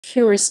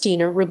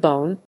Qristina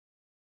Ribohn,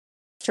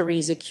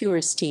 Theresa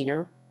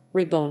Qristina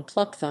Ribohn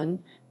Plückthun,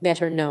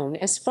 better known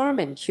as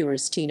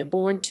Farmen-Qristina,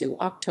 born to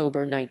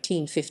October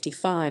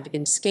 1955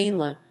 in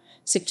Skånela,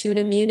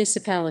 Sigtuna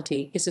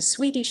Municipality, is a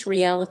Swedish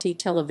reality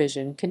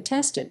television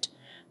contestant,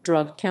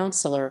 drug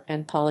counselor,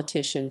 and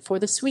politician for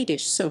the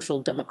Swedish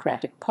Social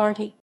Democratic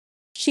Party.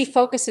 She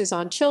focuses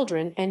on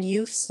children and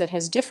youths that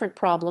has different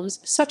problems,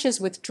 such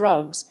as with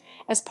drugs,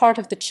 as part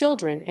of the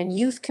Children and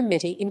Youth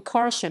Committee in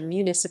Karlshamn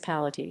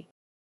Municipality.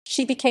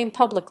 She became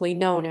publicly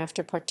known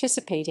after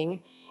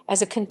participating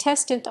as a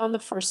contestant on the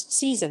first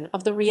season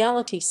of the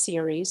reality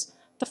series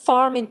The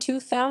Farm in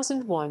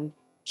 2001.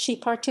 She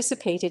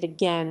participated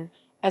again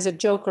as a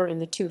joker in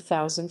the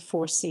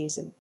 2004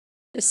 season.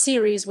 The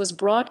series was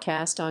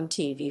broadcast on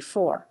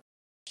TV4.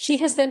 She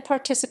has then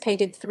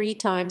participated 3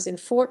 times in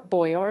Fort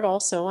Boyard,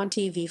 also on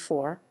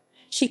TV4.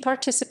 She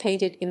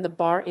participated in The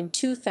Bar in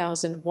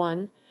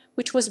 2001,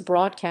 which was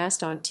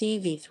broadcast on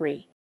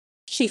TV3.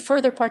 She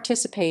further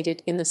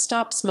participated in the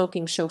stop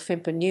smoking show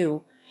Fimpa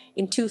Nu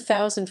in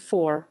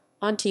 2004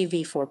 on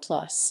TV4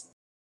 Plus.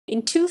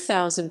 In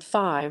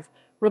 2005,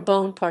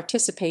 Ribohn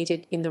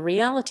participated in the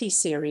reality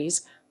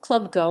series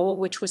Club Goa,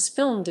 which was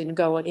filmed in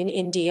Goa in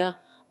India,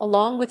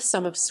 along with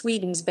some of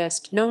Sweden's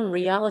best-known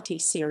reality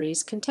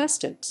series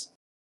contestants.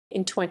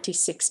 In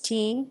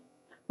 2016,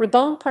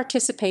 Ribohn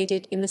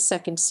participated in the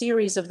second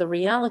series of the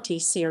reality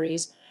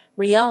series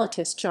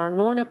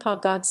Realitystjärnorna på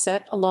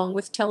godset, along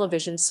with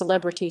television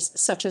celebrities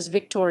such as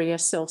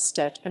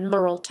Silvstedt and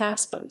Meral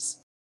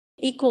Tasbas.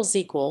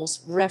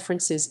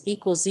 References